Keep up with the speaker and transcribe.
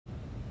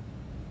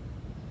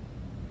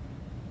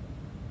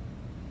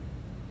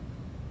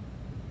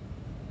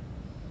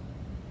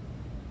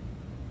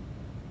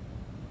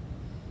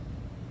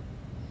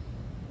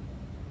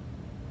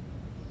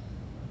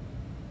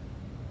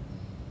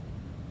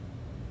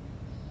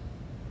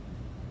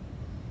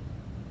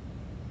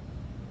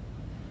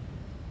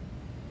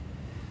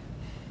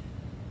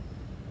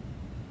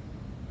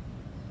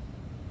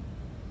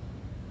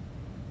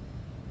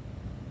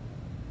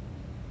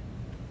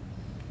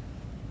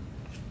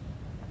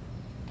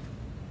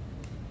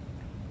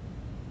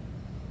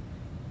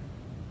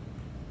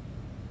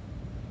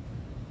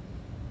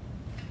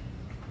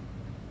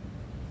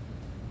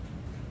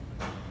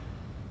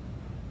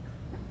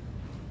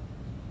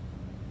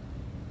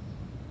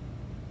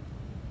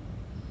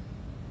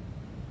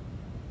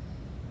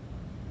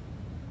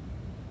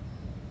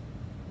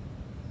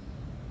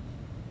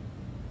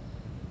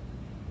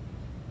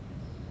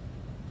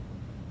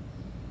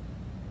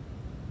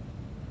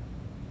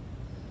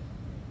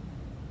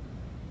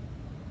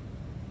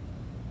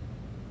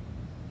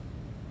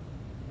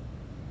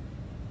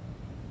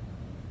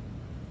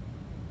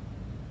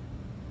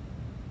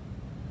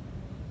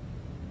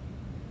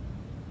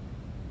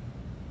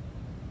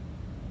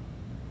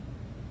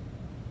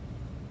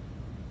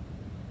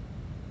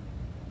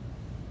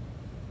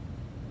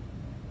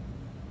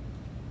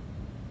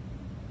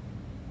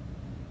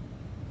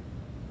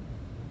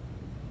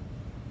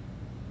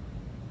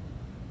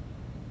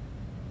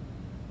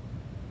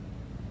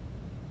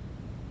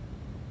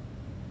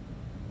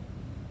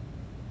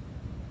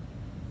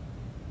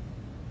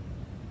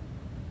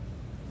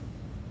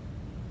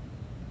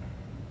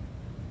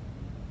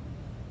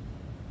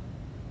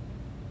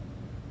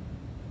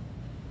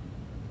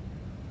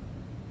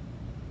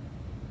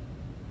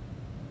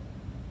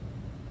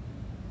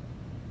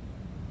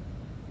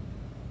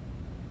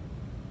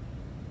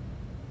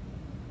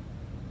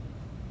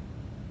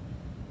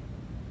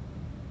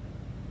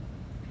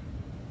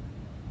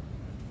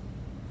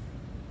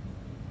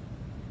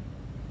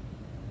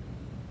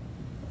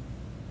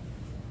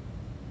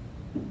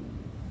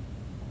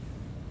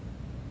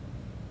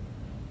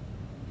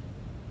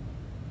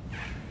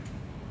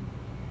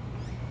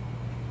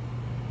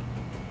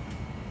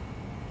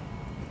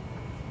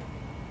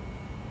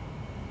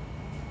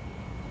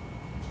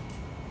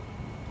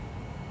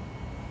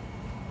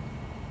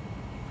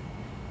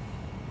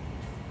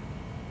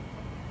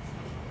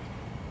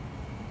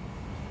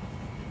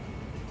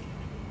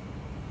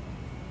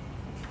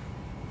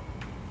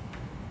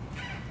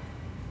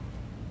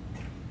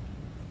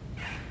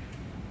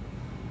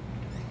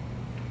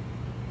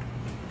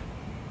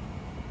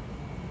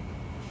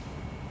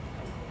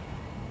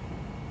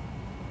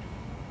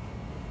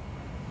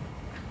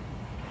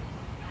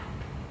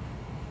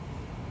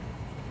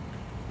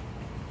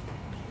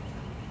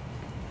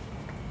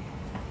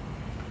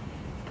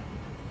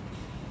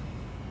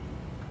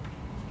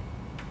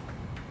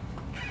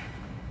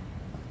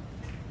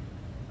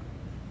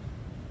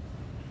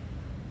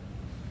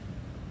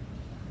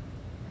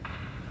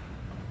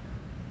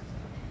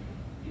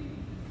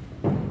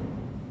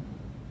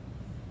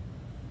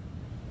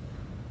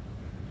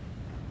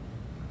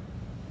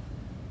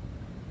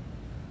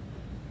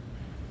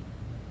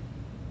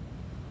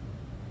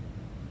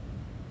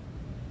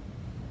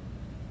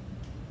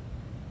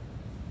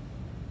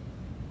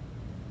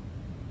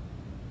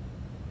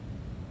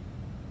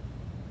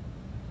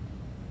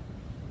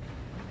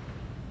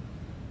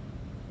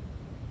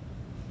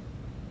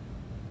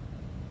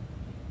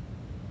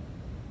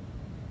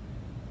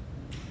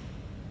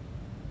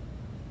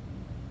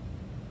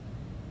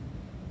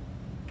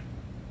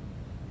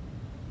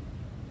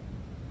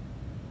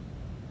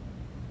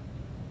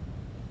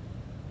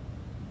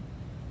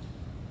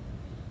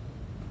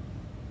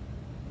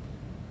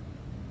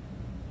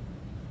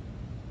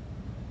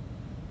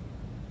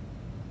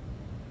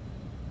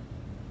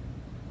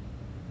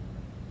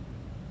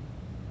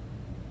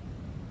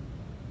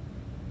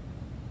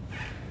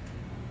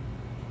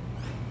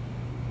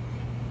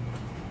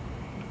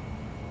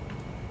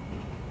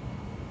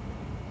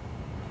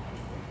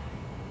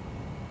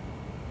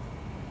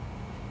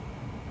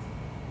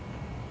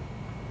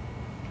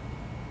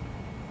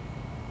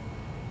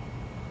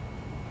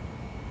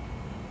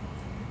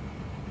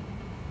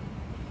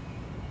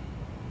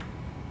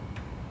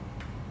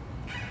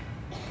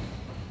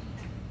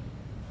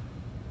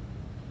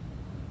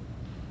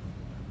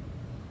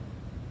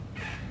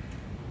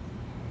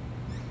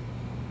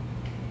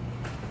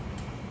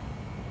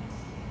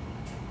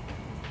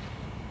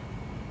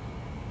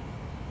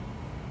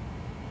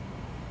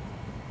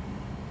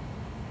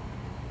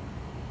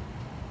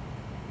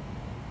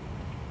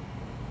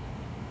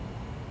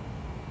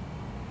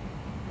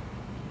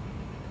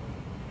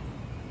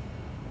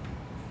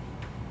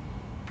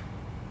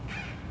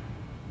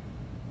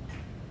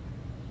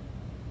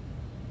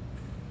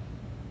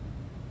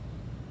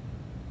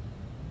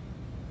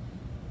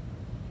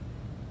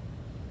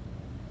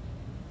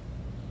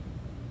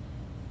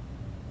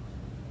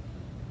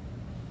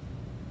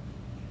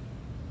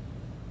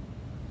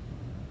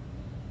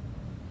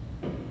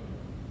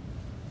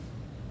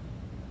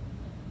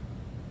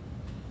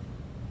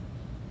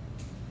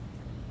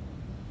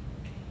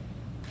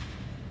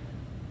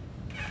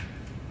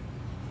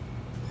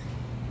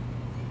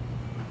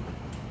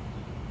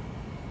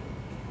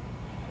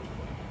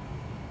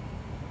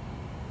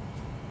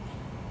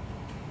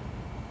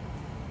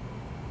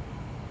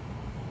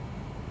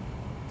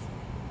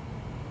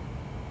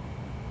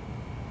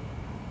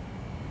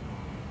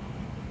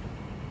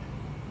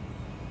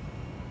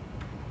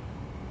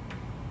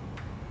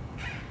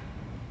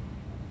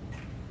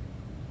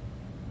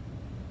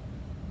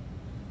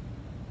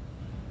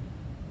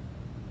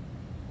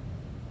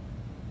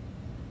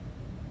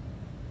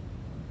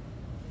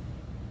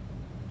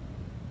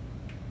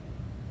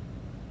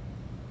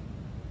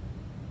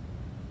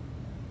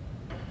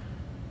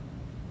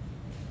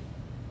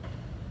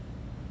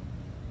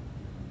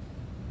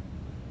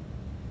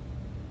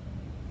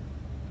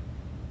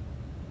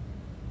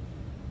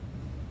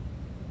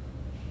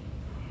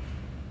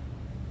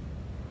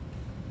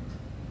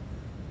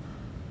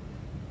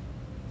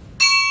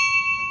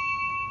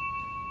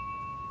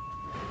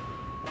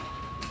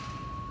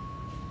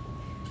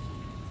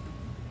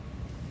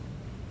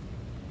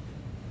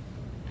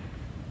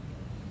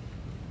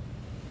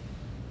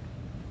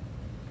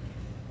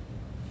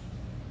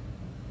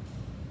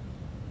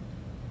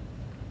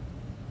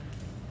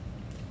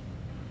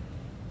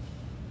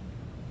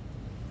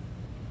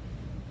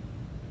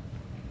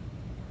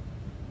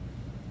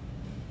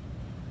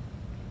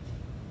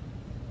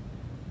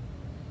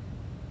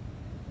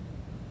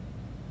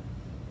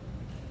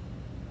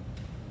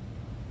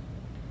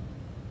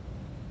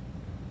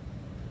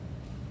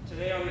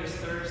Today on this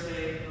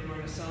Thursday, we're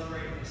going to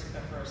celebrate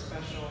for a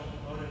special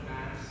loaded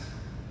Mass,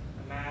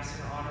 a Mass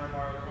in honor of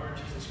our Lord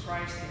Jesus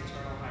Christ, the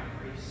eternal High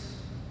Priest.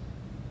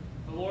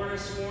 The Lord has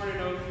sworn an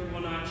oath he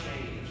will not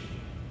change.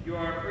 You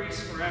are a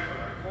priest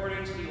forever,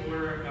 according to the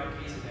order of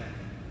Melchizedek.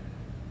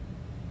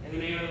 In the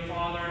name of the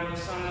Father, and of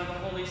the Son, and of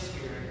the Holy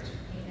Spirit.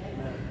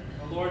 Amen.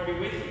 The Lord be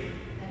with you.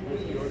 And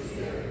with your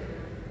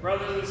spirit.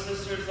 Brothers and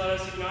sisters, let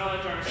us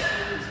acknowledge our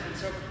sins and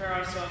so prepare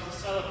ourselves to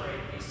celebrate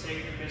these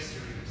sacred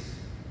mysteries.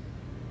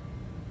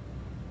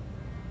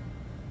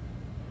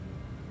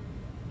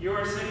 You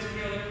are sent to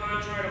heal the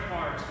contrite of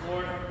heart.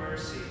 Lord, have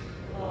mercy.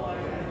 Lord,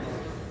 have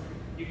mercy.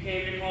 You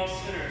came to call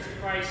sinners.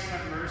 Christ,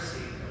 have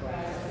mercy. Christ,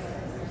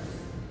 have mercy.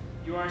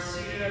 You are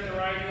seated at the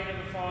right hand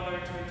of the Father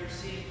to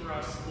intercede for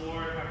us.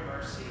 Lord, have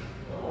mercy.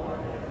 Lord,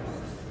 have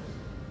mercy.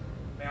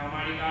 May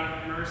Almighty God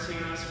have mercy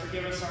on us,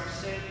 forgive us our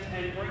sins,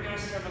 and bring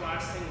us to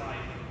everlasting life.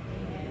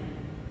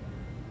 Amen.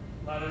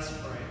 Let us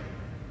pray.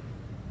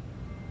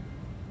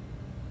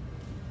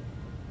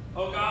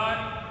 O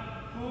God,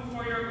 who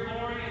for your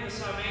glory and the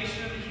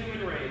salvation of the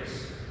human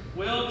race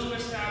willed to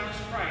establish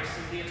Christ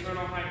as the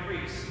eternal high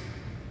priest,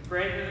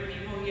 grant to the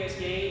people he has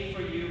gained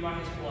for you by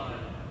his blood,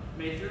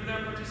 may through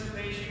their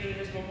participation in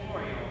his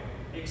memorial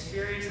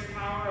experience the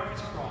power of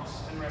his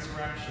cross and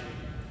resurrection,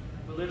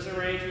 who lives and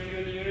reigns with you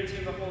in the unity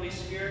of the Holy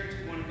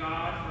Spirit, one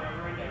God,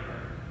 forever and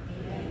ever.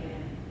 Amen.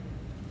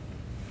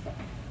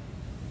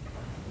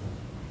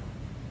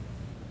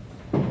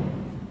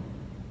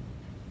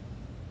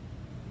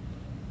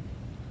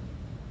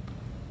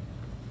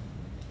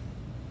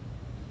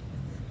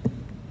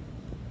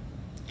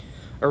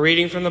 A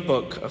reading from the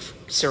book of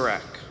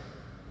Sirach.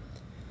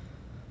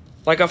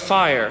 Like a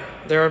fire,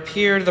 there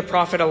appeared the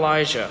prophet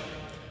Elijah,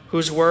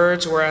 whose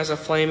words were as a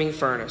flaming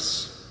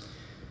furnace.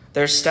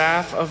 Their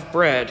staff of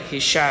bread he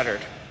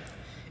shattered.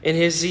 In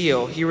his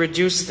zeal he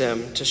reduced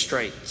them to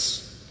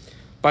straits.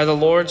 By the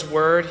Lord's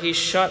word he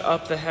shut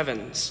up the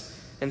heavens,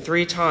 and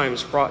 3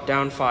 times brought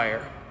down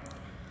fire.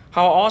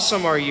 How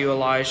awesome are you,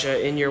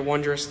 Elijah, in your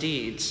wondrous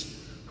deeds,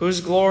 whose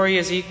glory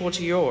is equal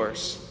to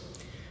yours.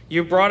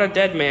 You brought a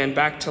dead man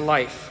back to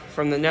life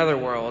from the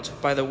netherworld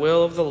by the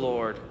will of the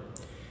Lord.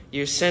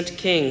 You sent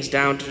kings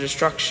down to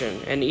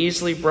destruction and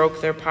easily broke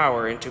their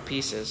power into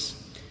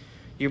pieces.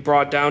 You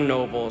brought down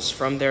nobles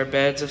from their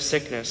beds of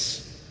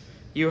sickness.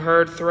 You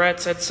heard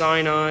threats at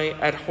Sinai,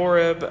 at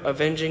Horeb,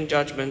 avenging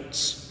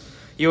judgments.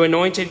 You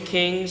anointed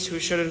kings who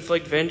should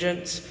inflict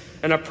vengeance,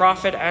 and a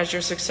prophet as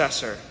your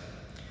successor.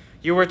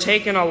 You were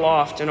taken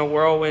aloft in a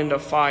whirlwind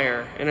of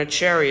fire, in a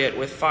chariot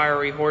with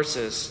fiery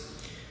horses.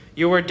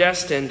 You were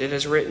destined, it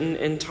is written,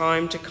 in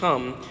time to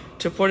come,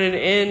 to put an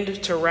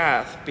end to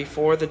wrath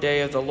before the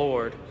day of the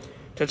Lord,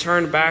 to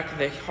turn back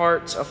the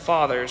hearts of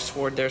fathers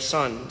toward their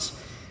sons,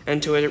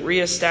 and to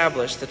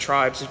reestablish the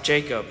tribes of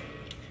Jacob.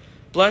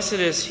 Blessed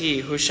is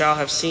he who shall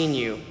have seen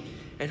you,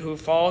 and who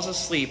falls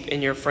asleep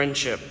in your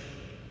friendship.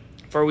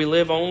 For we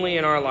live only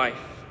in our life,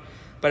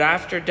 but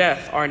after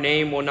death our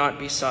name will not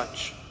be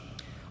such.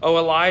 O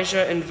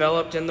Elijah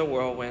enveloped in the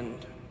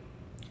whirlwind.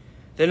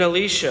 Then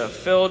Elisha,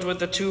 filled with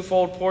the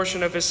 2-fold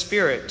portion of his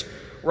spirit,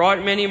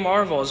 wrought many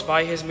marvels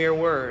by his mere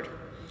word.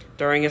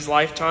 During his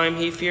lifetime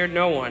he feared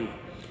no one,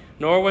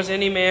 nor was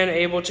any man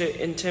able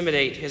to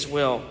intimidate his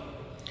will.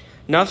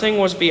 Nothing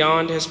was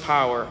beyond his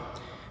power.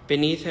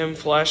 Beneath him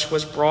flesh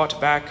was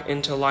brought back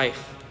into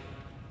life.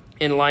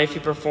 In life he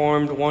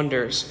performed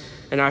wonders,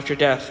 and after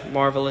death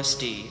marvelous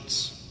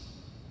deeds.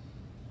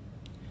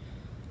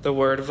 The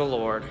word of the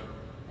Lord.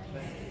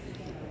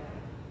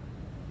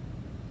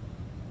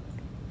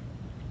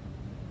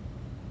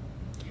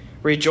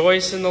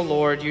 Rejoice in the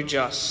Lord, you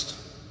just.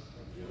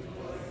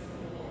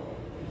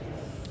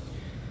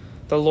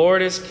 The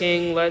Lord is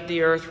king, let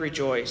the earth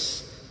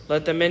rejoice.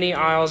 Let the many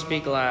isles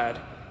be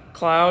glad.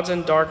 Clouds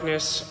and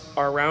darkness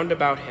are round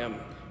about him.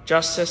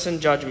 Justice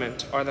and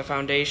judgment are the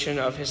foundation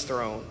of his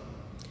throne.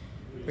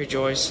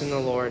 Rejoice in the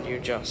Lord, you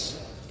just.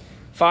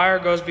 Fire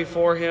goes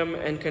before him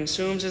and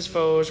consumes his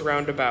foes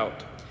round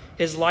about.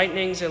 His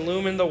lightnings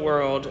illumine the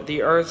world.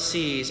 The earth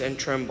sees and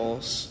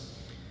trembles.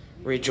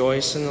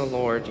 Rejoice in the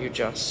Lord, you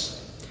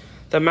just.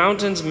 The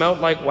mountains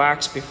melt like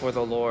wax before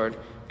the Lord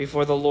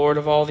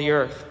of all the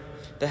earth.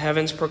 The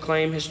heavens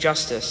proclaim his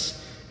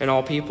justice, and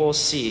all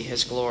peoples see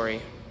his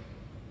glory.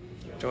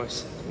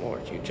 Rejoice in the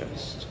Lord, you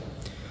just.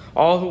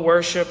 All who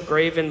worship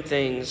graven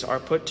things are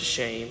put to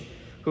shame,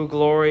 who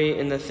glory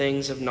in the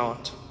things of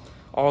naught.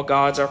 All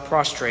gods are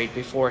prostrate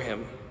before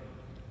him.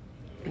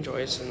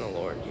 Rejoice in the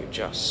Lord, you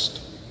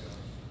just.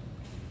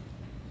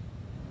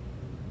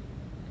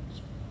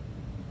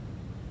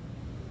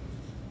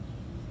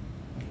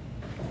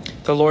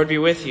 The Lord be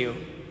with you.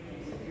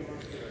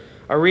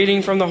 A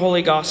reading from the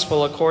Holy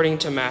Gospel according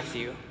to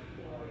Matthew.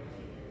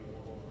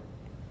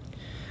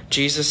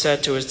 Jesus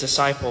said to his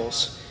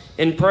disciples,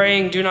 "In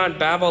praying, do not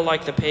babble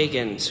like the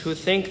pagans, who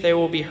think they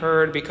will be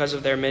heard because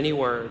of their many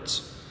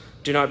words.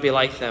 Do not be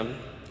like them.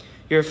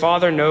 Your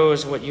Father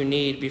knows what you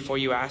need before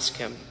you ask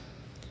him.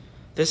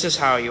 This is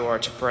how you are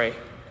to pray.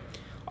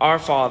 Our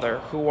Father,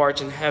 who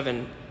art in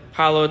heaven,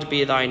 hallowed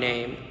be thy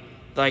name.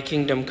 Thy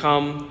kingdom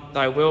come,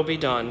 thy will be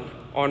done,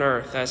 on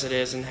earth as it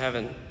is in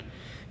heaven.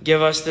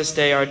 Give us this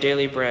day our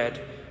daily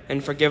bread,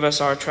 and forgive us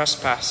our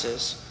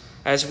trespasses,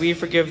 as we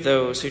forgive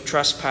those who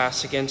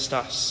trespass against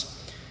us.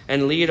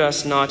 And lead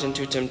us not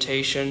into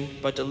temptation,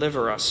 but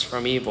deliver us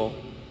from evil.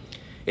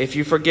 If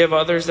you forgive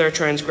others their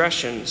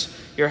transgressions,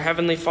 your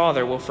heavenly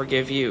Father will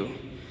forgive you.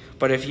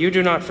 But if you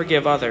do not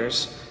forgive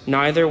others,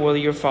 neither will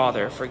your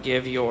Father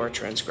forgive your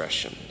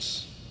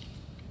transgressions.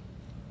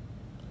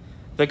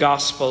 The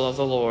Gospel of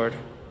the Lord.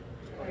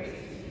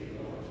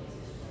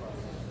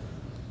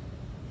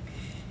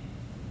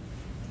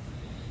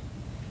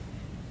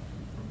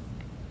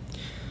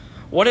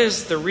 What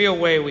is the real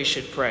way we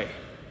should pray?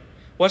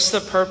 What's the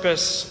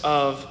purpose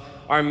of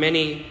our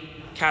many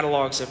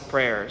catalogs of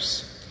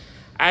prayers?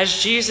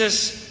 As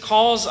Jesus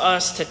calls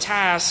us to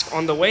task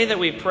on the way that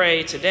we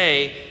pray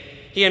today,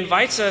 he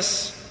invites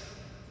us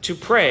to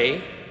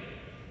pray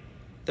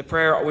the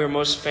prayer we're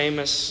most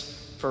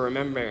famous for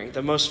remembering,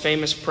 the most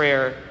famous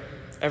prayer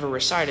ever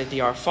recited,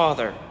 the Our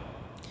Father.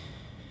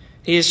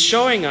 He is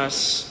showing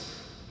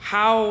us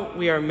how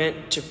we are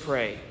meant to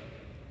pray.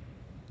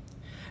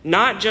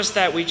 Not just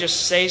that we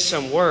just say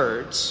some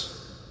words,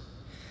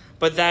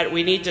 but that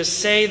we need to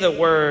say the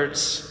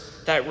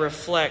words that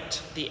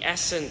reflect the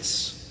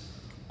essence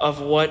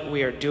of what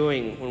we are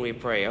doing when we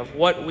pray, of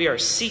what we are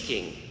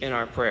seeking in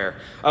our prayer,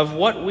 of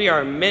what we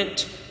are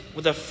meant,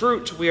 the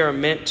fruit we are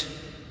meant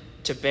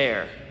to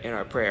bear in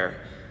our prayer.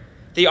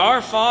 The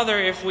Our Father,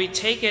 if we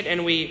take it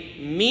and we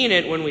mean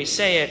it when we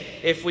say it,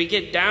 if we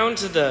get down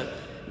to the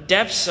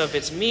depths of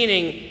its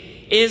meaning,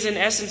 is in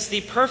essence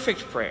the perfect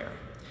prayer,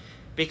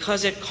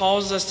 because it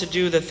calls us to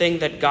do the thing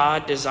that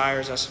God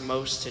desires us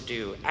most to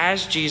do.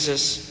 As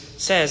Jesus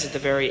says at the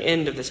very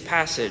end of this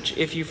passage,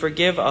 if you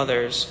forgive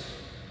others,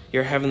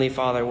 your heavenly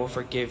Father will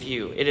forgive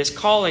you. It is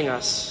calling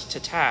us to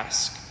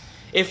task.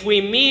 If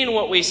we mean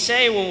what we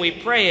say when we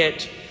pray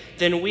it,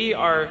 then we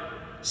are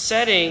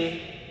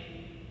setting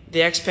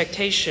the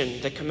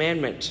expectation, the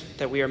commandment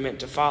that we are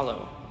meant to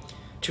follow,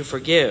 to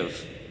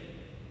forgive.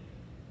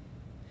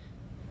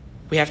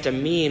 We have to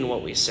mean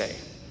what we say.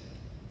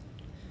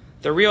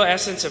 The real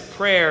essence of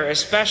prayer,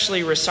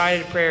 especially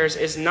recited prayers,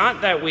 is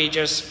not that we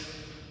just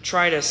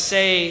try to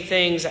say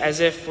things as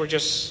if we're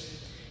just,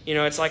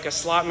 it's like a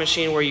slot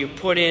machine where you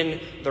put in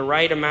the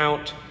right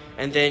amount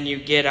and then you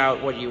get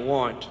out what you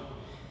want.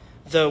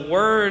 The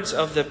words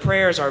of the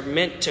prayers are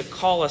meant to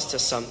call us to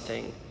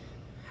something.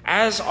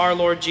 As our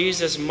Lord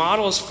Jesus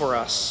models for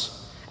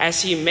us,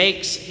 as he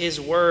makes his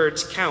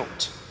words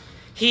count.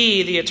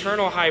 He, the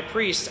eternal high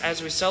priest,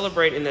 as we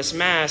celebrate in this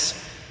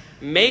Mass,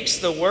 makes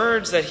the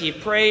words that he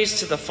prays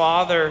to the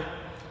Father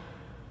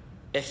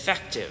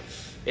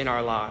effective in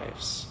our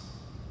lives,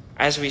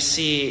 as we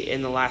see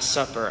in the Last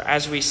Supper,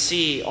 as we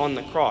see on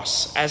the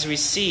cross, as we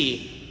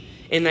see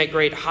in that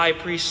great high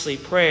priestly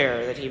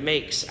prayer that he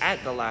makes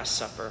at the Last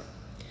Supper.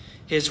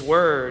 His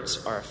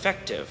words are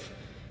effective.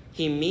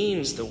 He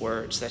means the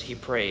words that he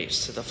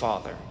prays to the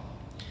Father.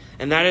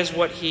 And that is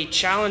what he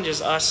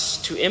challenges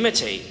us to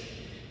imitate,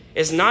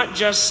 is not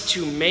just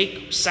to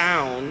make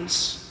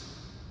sounds,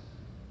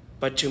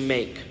 but to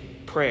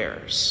make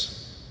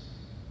prayers.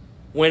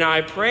 When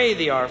I pray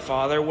the Our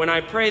Father, when I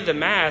pray the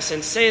Mass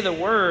and say the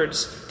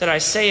words that I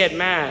say at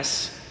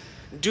Mass,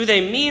 do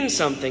they mean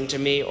something to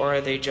me, or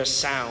are they just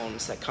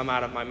sounds that come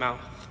out of my mouth?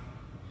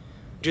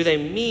 Do they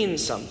mean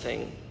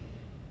something?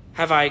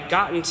 Have I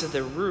gotten to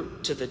the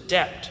root, to the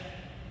depth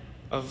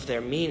of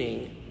their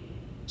meaning,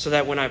 so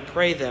that when I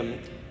pray them,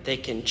 they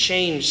can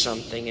change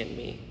something in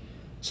me?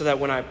 So that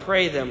when I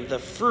pray them, the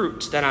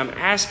fruit that I'm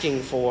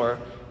asking for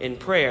in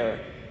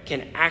prayer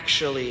can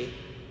actually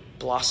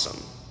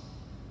blossom?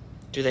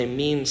 Do they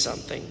mean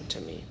something to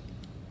me?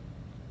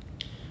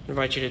 I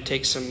invite you to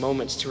take some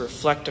moments to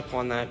reflect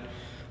upon that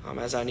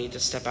as I need to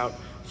step out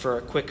for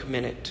a quick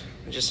minute.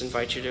 I just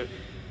invite you to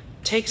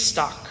take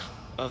stock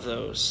of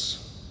those.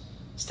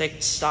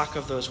 Take stock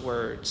of those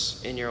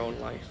words in your own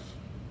life.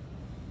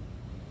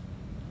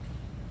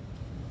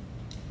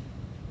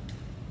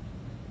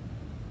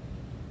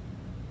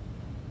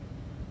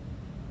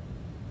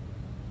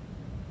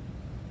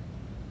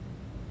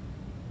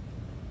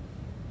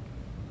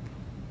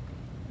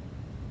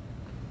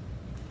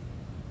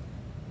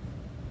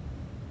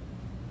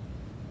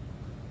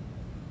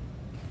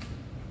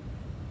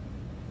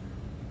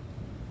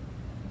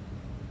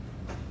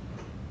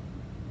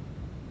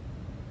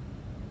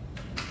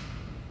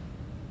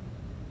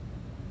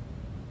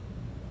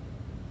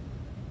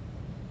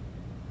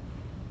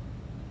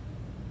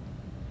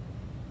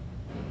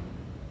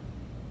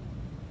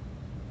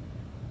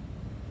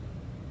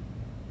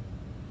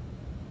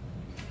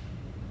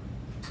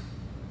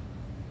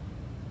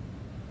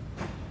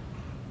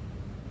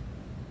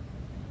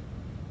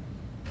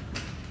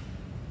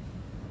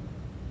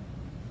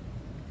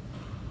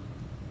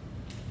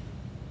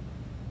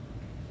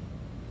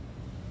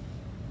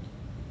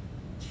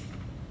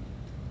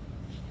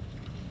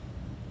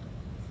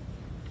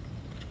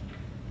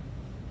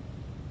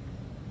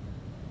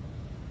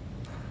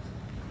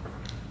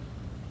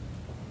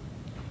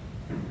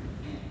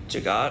 To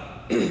God,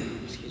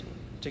 excuse me,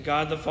 to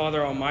God the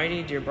Father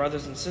Almighty, dear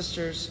brothers and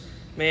sisters,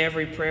 may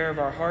every prayer of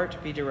our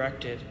heart be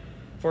directed.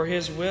 For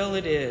his will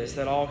it is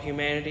that all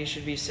humanity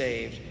should be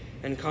saved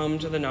and come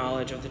to the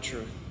knowledge of the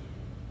truth.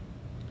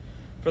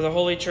 For the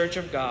Holy Church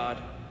of God,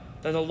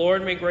 that the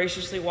Lord may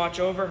graciously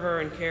watch over her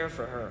and care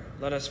for her,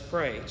 let us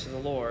pray to the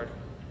Lord.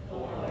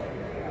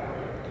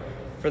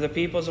 For the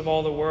peoples of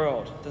all the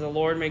world, that the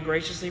Lord may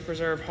graciously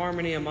preserve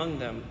harmony among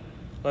them,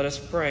 let us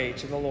pray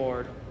to the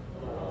Lord.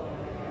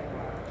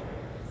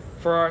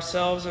 For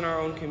ourselves and our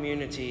own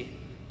community,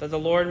 that the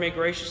Lord may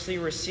graciously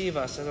receive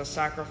us as a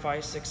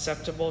sacrifice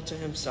acceptable to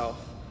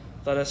himself,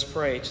 let us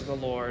pray to the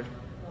Lord.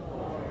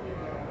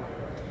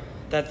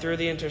 That through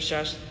the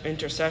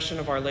intercession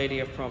of Our Lady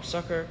of Prompt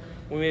Succor,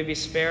 we may be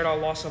spared all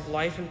loss of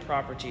life and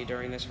property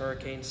during this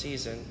hurricane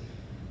season,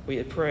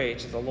 we pray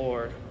to the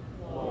Lord.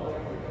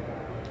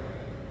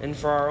 And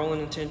for our own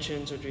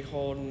intentions which we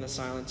hold in the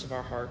silence of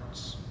our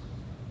hearts,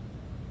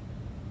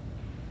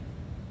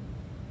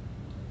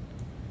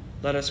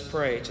 let us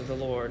pray to the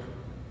Lord.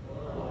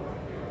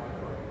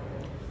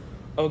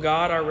 O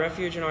God, our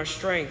refuge and our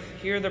strength,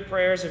 hear the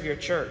prayers of your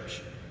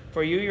church,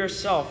 for you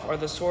yourself are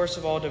the source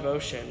of all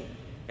devotion,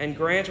 and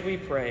grant, we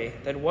pray,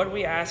 that what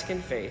we ask in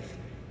faith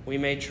we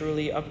may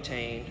truly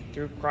obtain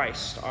through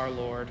Christ our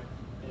Lord.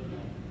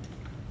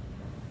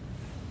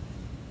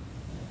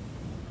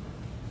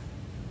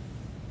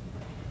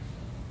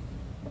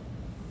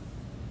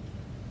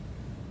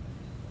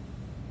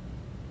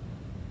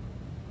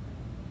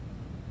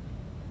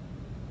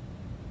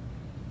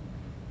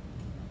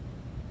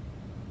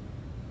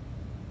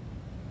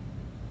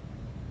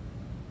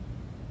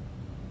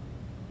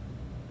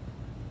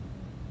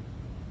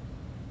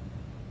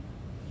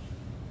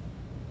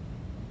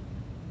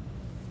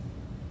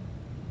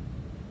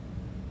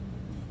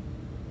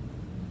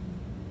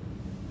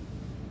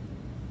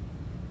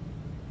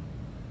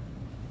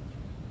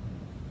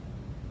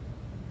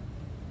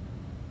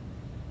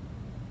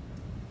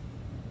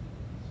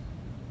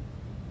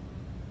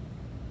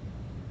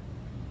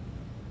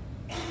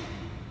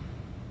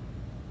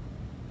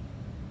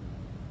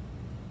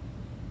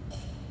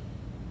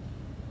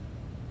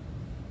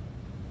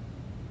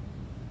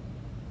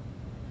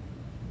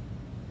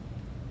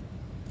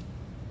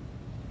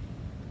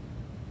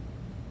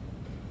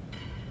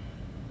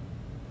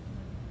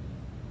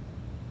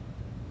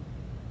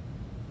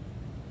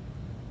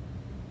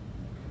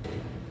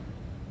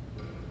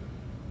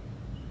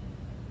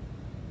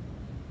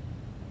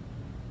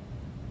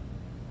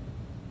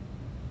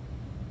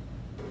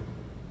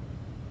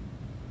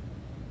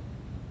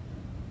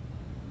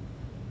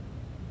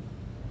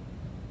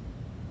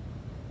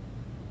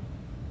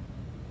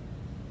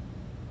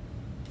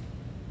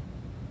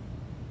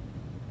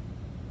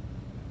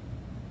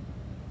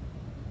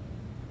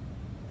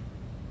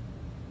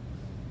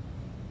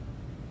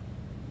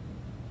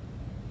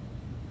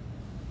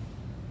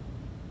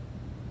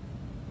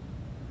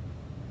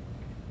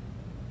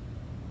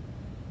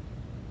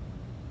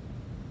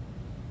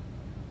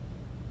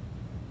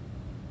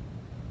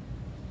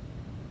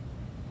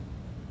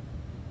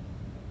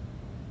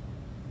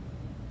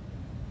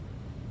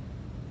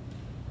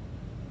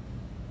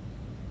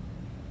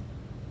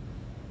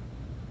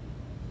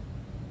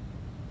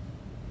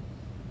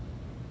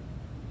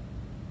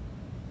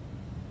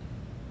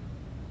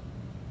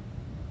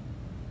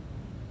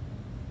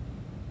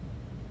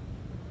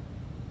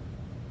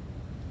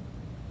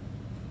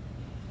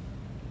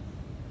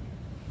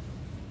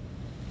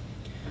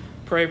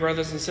 Pray,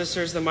 brothers and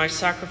sisters, that my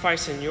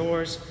sacrifice and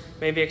yours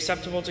may be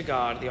acceptable to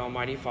God, the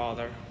Almighty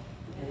Father.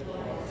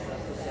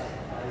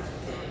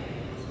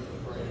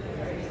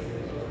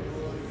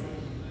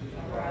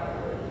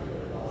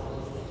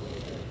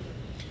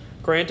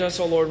 Grant us,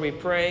 O Lord, we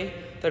pray,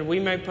 that we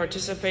may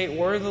participate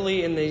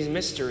worthily in these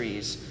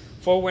mysteries,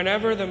 for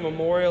whenever the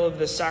memorial of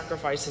this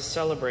sacrifice is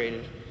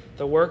celebrated,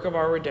 the work of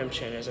our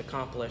redemption is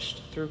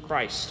accomplished through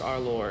Christ our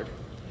Lord.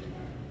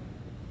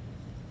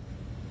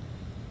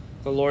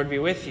 The Lord be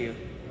with you.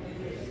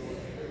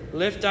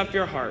 Lift up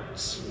your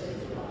hearts.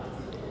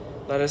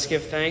 Let us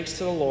give thanks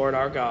to the Lord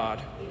our God.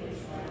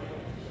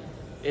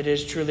 It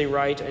is truly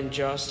right and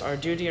just, our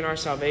duty and our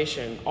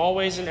salvation,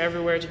 always and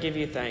everywhere to give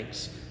you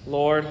thanks,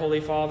 Lord, Holy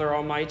Father,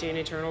 Almighty and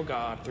eternal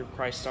God, through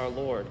Christ our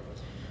Lord.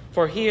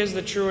 For he is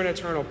the true and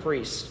eternal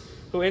priest,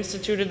 who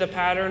instituted the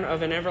pattern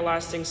of an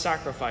everlasting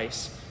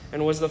sacrifice,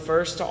 and was the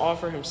first to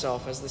offer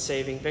himself as the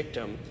saving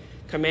victim,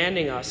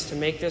 commanding us to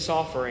make this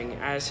offering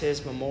as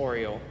his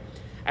memorial.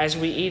 As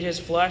we eat his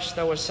flesh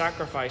that was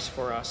sacrificed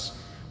for us,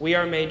 we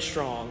are made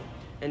strong,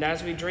 and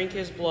as we drink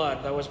his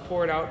blood that was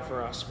poured out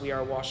for us, we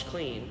are washed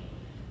clean.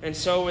 And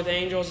so with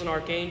angels and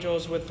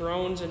archangels, with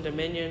thrones and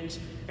dominions,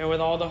 and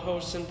with all the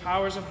hosts and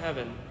powers of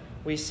heaven,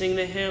 we sing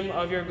the hymn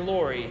of your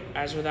glory,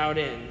 as without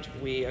end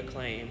we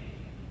acclaim.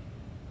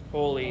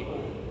 Holy,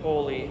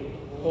 holy,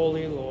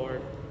 holy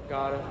Lord,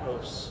 God of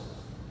hosts,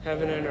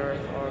 heaven and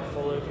earth are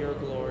full of your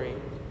glory.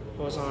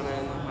 Hosanna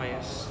in the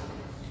highest.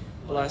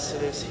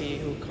 Blessed is he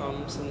who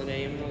comes in the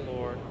name of the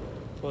Lord.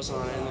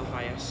 Hosanna in the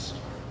highest.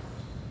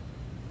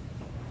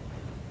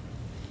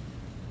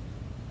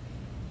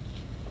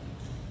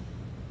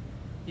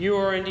 You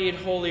are indeed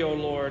holy, O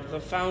Lord, the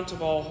fount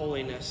of all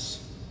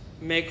holiness.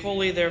 Make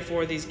holy,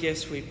 therefore, these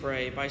gifts, we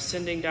pray, by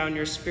sending down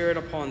your Spirit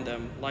upon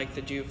them like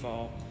the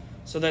dewfall,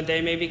 so that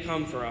they may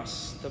become for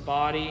us the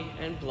body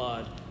and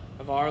blood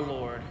of our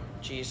Lord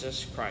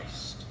Jesus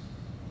Christ.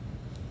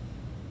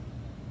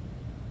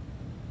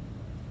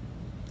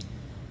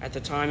 At the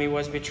time he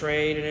was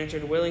betrayed and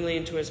entered willingly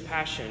into his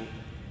passion,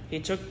 he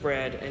took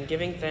bread and,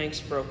 giving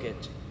thanks, broke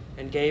it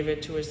and gave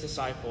it to his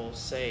disciples,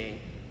 saying,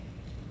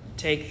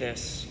 "Take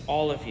this,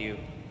 all of you,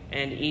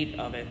 and eat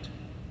of it,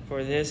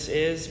 for this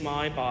is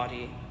my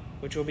body,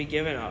 which will be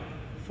given up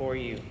for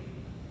you."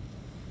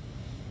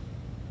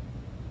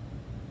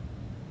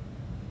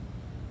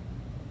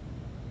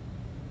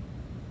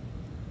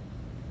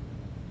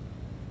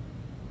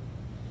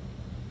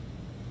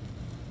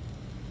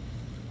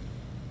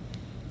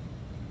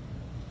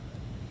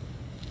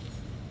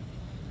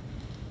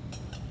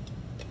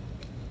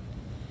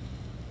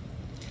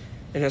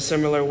 In a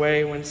similar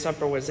way, when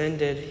supper was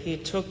ended, he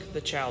took the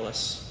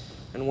chalice,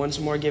 and once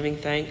more giving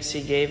thanks,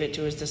 he gave it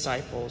to his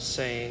disciples,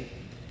 saying,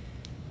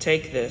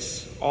 "Take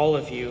this, all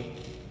of you,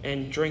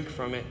 and drink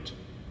from it,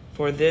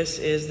 for this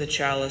is the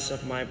chalice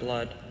of my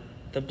blood,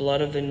 the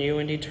blood of the new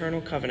and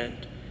eternal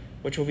covenant,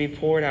 which will be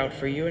poured out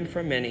for you and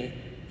for many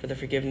for the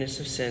forgiveness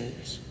of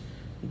sins.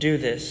 Do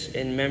this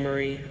in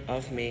memory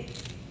of me."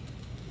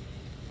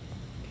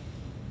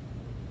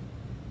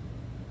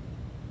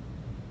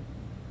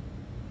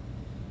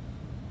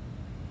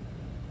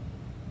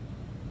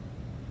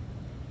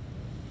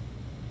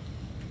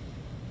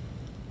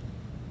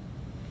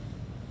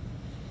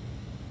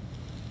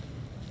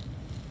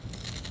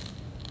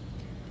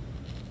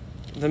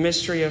 The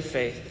mystery of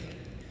faith.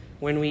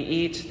 When we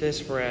eat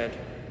this bread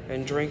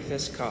and drink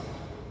this cup,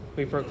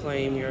 we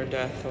proclaim your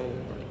death, O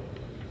Lord.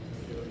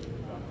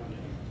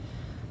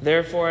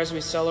 Therefore, as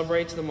we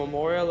celebrate the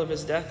memorial of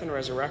his death and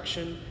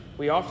resurrection,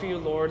 we offer you,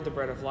 Lord, the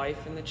bread of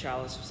life and the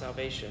chalice of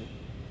salvation,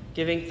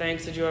 giving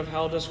thanks that you have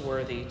held us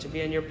worthy to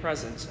be in your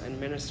presence and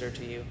minister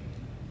to you.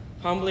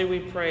 Humbly we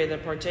pray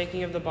that,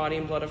 partaking of the body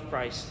and blood of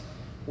Christ,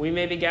 we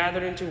may be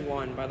gathered into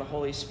one by the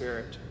Holy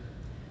Spirit.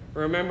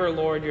 Remember,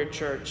 Lord, your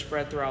church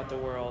spread throughout the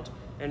world,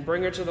 and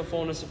bring her to the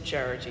fullness of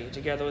charity,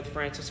 together with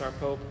Francis our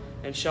Pope,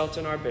 and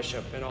Shelton our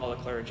Bishop, and all the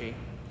clergy.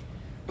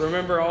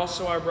 Remember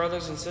also our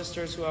brothers and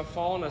sisters who have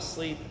fallen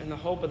asleep in the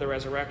hope of the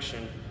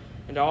resurrection,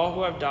 and all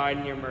who have died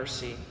in your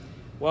mercy.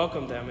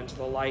 Welcome them into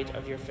the light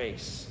of your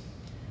face.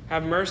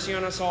 Have mercy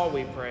on us all,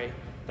 we pray,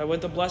 that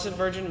with the Blessed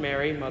Virgin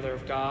Mary, Mother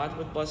of God,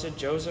 with blessed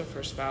Joseph,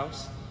 her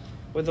spouse,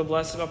 with the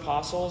blessed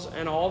apostles,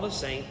 and all the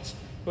saints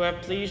who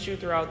have pleased you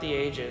throughout the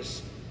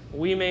ages,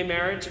 we may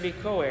merit to be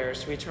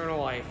co-heirs to eternal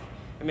life,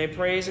 and may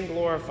praise and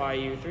glorify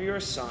you through your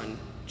Son,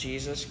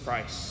 Jesus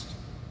Christ.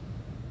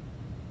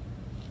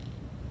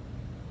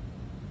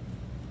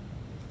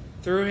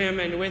 Through him,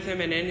 and with him,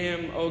 and in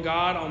him, O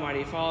God,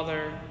 Almighty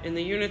Father, in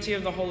the unity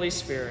of the Holy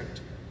Spirit,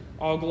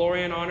 all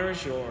glory and honor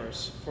is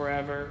yours,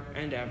 forever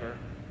and ever.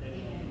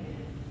 Amen.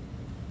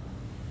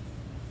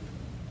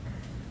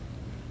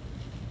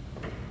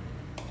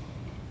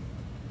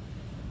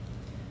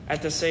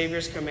 At the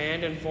Savior's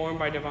command, informed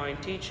by divine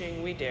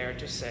teaching, we dare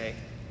to say,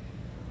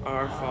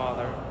 Our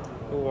Father,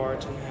 who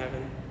art in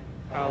heaven,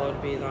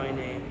 hallowed be thy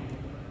name.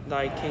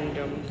 Thy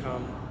kingdom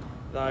come,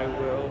 thy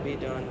will be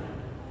done,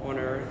 on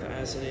earth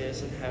as it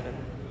is in heaven.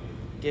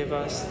 Give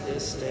us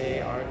this day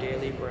our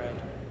daily bread,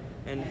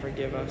 and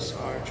forgive us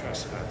our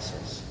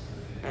trespasses,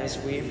 as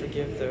we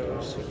forgive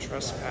those who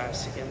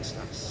trespass against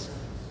us.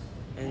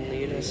 And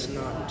lead us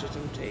not into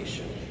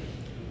temptation,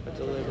 but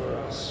deliver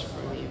us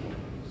from evil.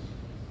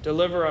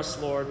 Deliver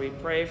us, Lord, we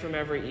pray, from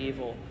every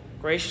evil.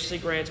 Graciously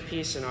grant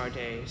peace in our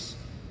days,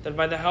 that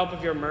by the help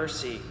of your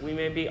mercy we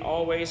may be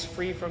always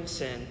free from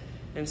sin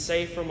and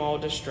safe from all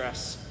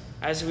distress,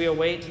 as we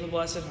await the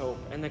blessed hope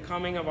and the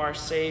coming of our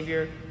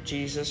Savior,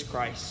 Jesus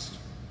Christ.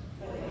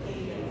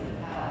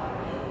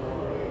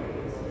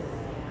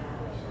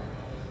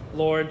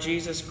 Lord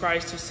Jesus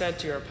Christ, who said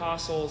to your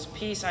apostles,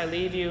 Peace I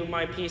leave you,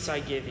 my peace I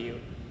give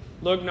you,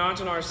 look not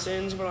on our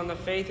sins, but on the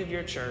faith of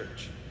your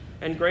church,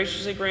 and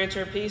graciously grant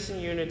her peace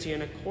and unity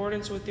in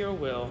accordance with your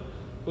will,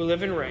 who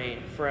live and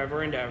reign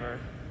forever and ever.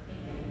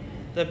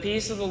 Amen. The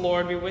peace of the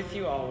Lord be with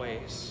you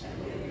always.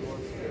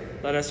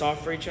 Let us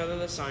offer each other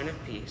the sign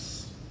of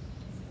peace.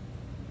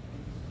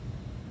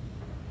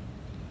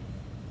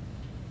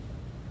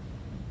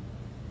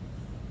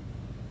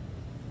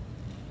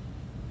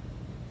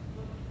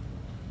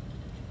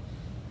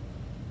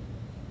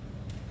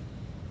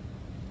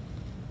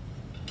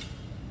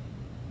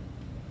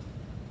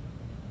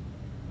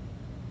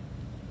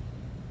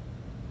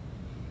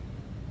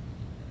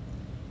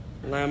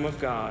 Lamb of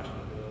God.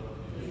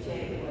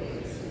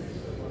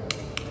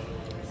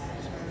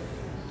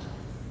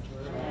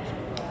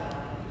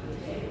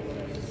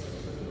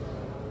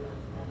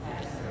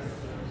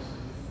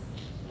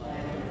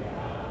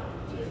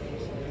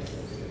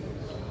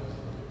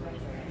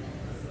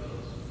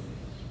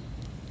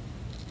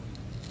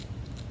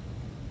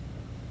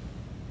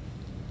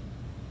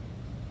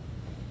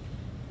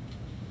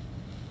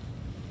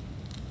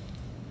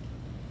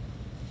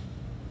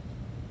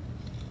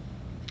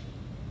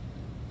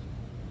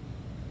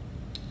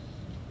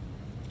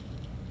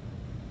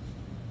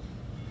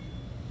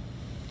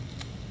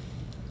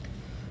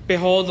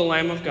 Behold the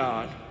Lamb of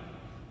God.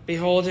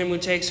 Behold him who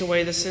takes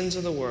away the sins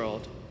of the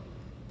world.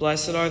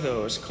 Blessed are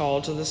those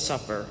called to the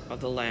supper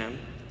of the Lamb.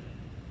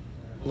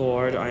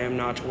 Lord, I am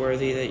not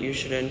worthy that you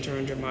should enter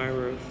under my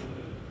roof,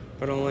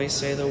 but only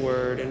say the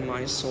word, and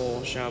my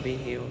soul shall be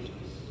healed.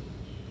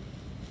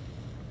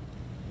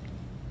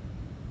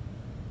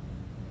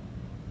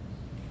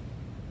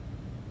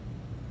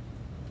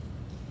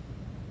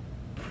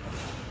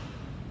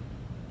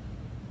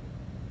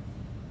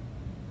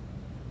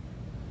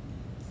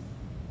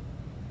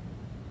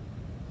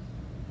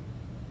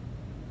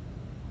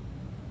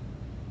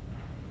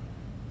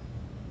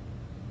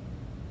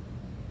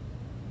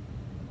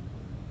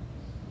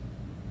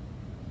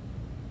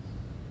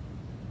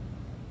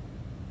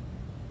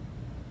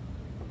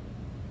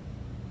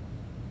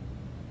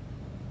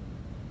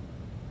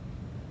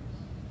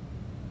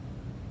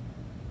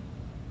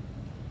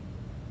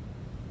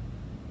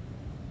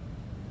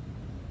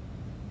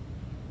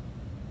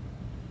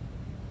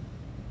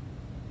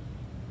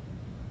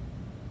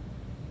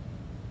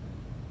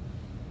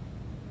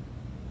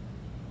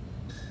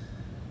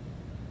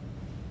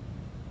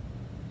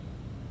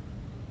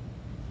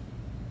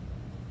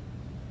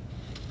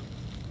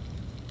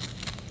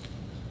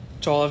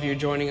 To all of you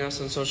joining us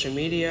on social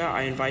media,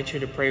 I invite you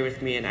to pray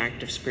with me an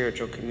act of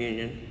spiritual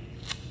communion.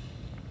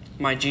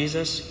 My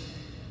Jesus,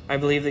 I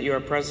believe that you are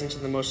present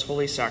in the most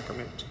holy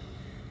sacrament.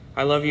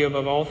 I love you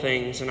above all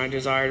things, and I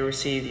desire to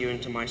receive you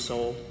into my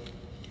soul.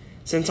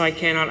 Since I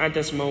cannot at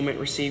this moment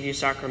receive you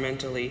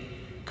sacramentally,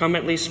 come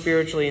at least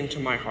spiritually into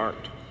my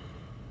heart.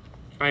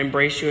 I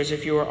embrace you as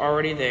if you were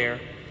already there,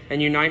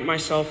 and unite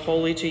myself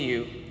wholly to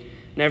you.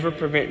 Never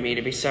permit me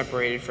to be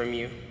separated from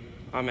you.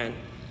 Amen.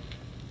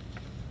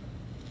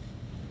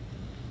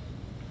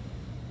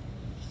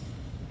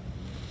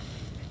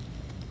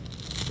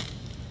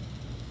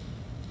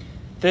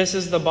 This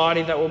is the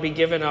body that will be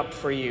given up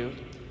for you.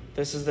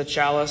 This is the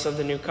chalice of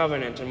the new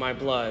covenant in my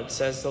blood,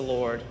 says the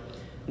Lord.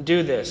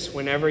 Do this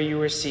whenever you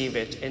receive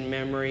it in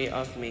memory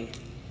of me.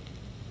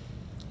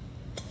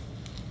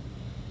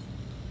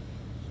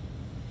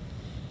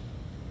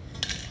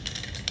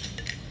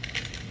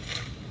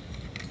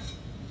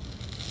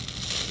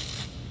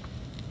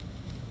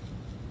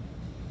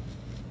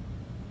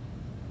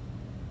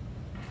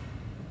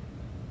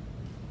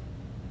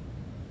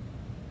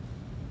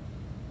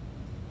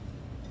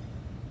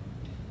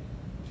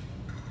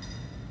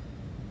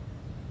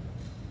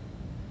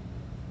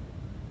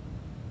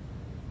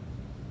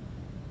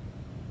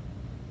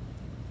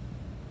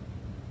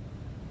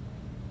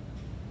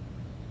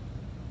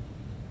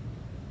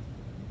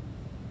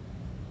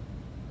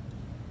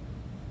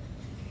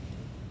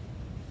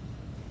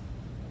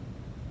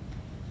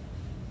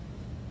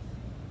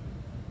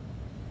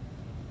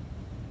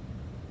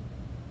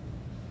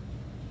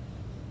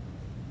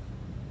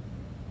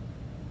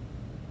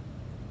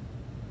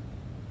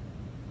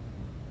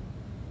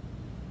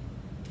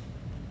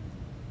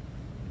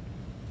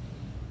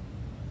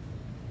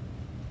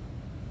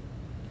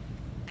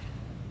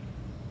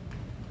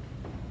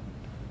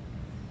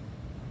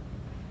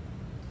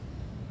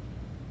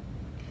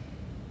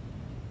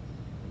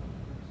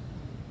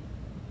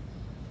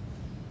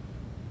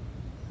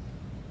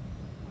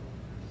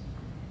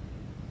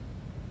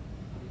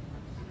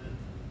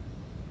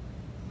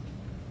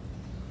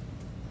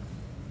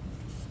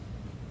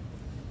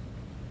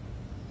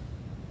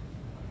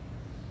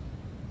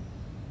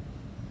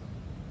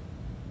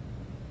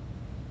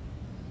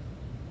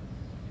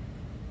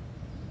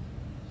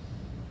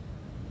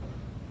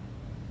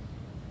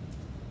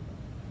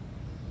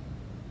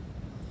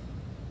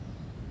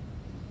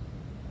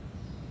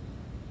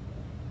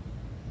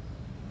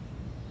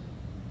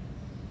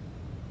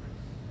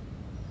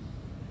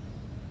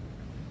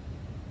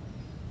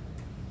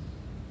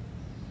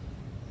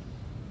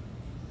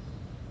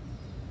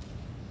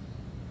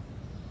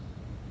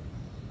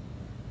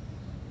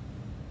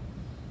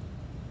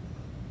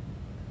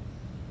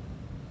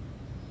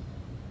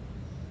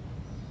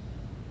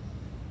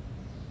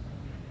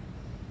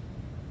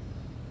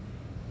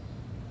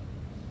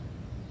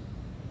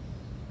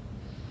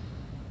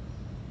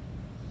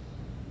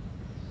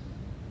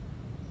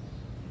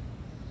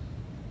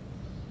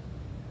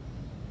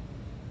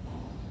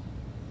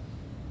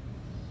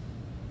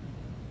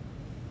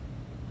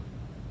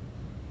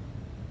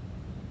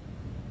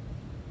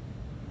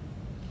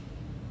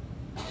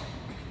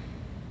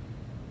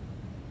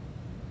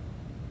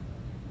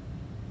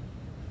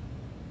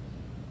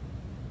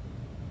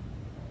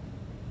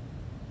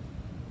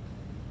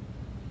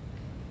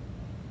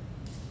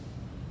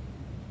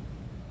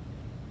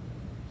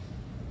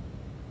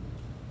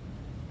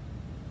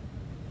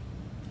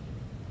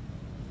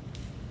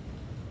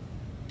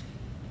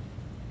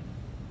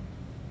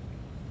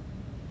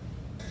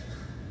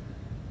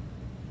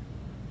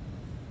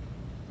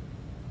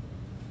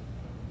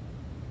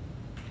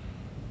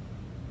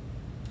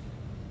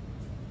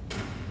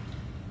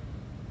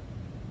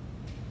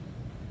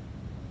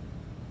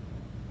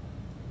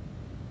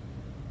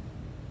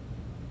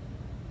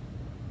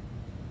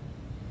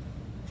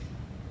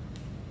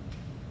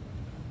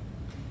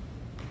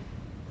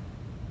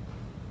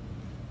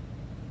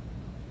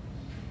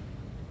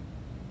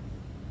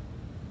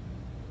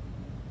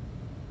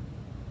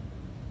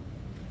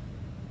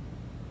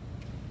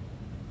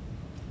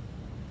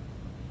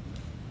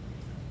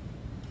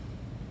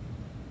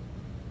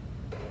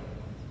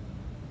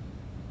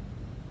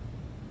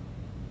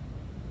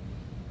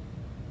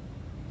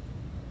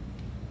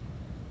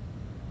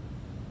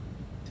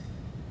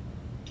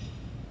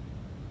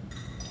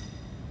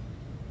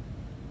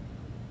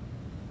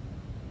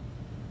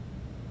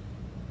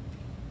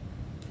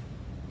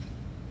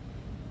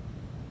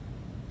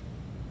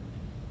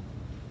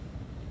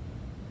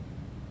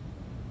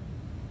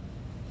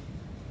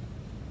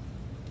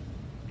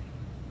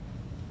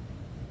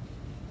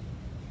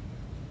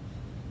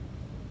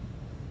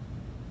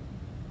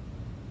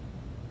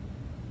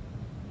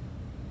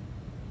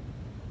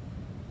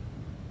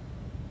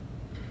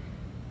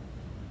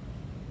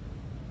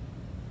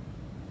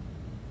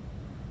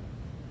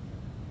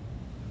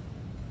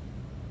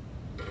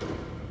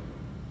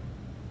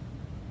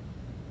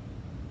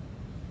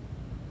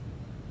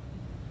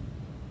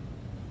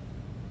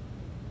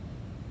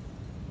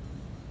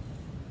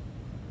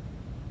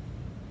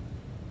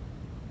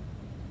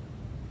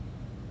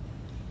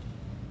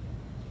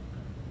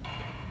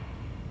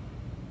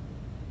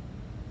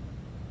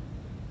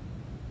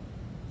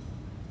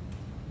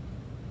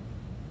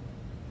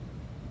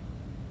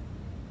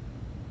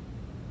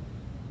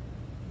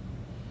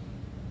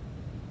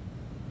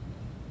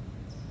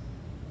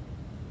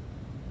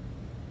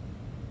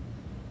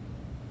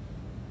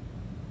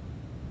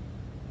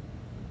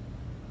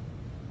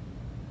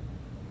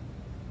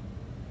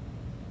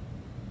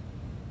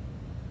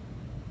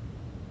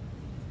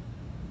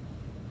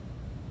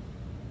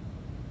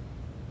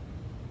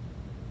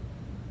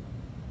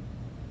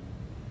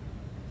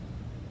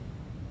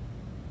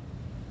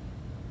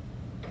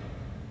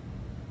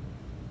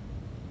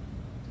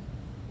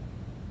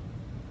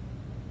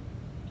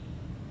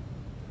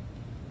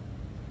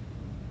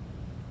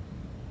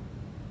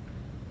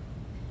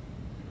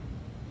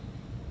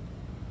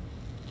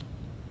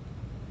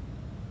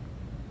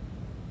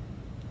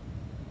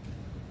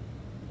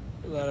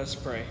 Let us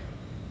pray.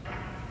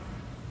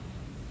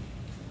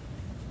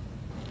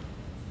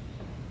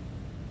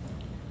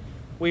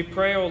 We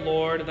pray, O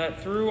Lord,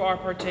 that through our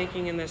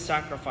partaking in this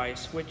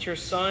sacrifice, which your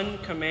Son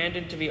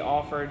commanded to be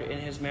offered in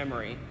his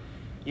memory,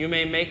 you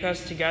may make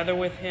us together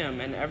with him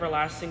an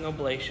everlasting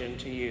oblation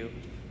to you,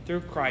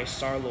 through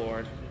Christ our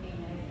Lord.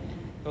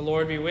 Amen. The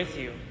Lord be with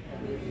you.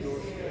 And with your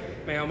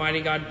spirit. May Almighty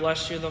God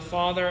bless you, the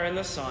Father, and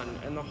the Son,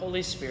 and the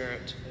Holy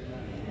Spirit.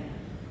 Amen.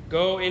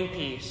 Go in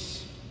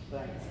peace.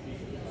 Thanks be to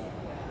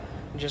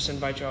God. Just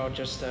invite you all,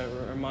 just a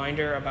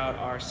reminder about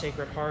our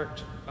Sacred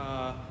Heart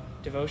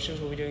devotions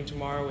we'll be doing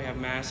tomorrow. We have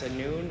Mass at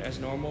noon as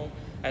normal,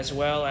 as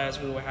well as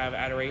we will have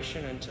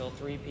adoration until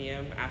 3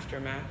 p.m. after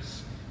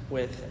Mass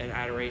with an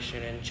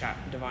adoration and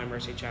Divine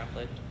Mercy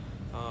Chaplet.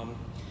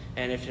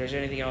 And if there's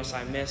anything else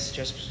I missed,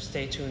 just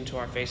stay tuned to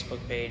our Facebook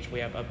page. We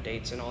have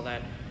updates and all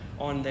that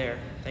on there.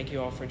 Thank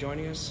you all for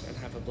joining us, and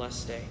have a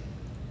blessed day.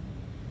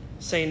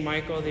 Saint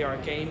Michael the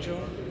Archangel,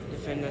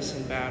 defend us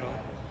in battle.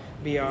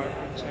 Be our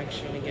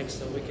protection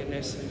against the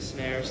wickedness and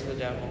snares of the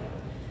devil.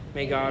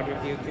 May God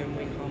rebuke him,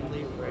 we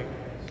humbly pray.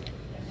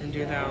 And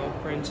do thou,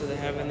 Prince of the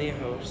heavenly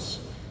hosts,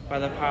 by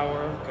the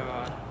power of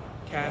God,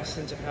 cast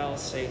into hell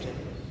Satan,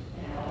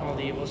 all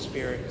the evil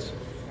spirits,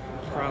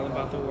 prowl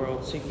about the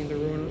world, seeking the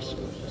ruin of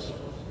souls.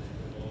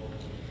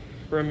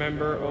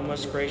 Remember, O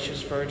most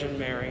gracious Virgin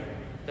Mary,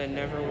 that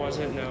never was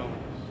it known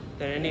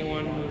that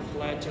anyone who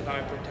fled to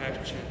thy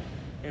protection,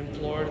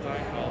 implored thy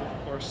help,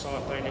 or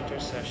sought thine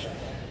intercession.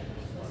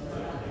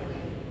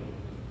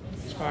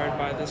 Inspired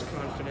by this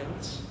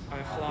confidence,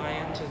 I fly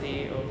unto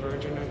thee, O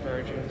Virgin of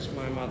Virgins,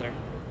 my Mother.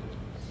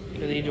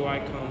 To thee do I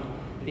come,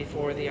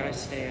 before thee I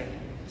stand,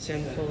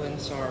 sinful and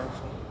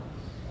sorrowful.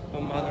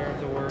 O Mother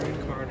of the Word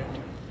incarnate,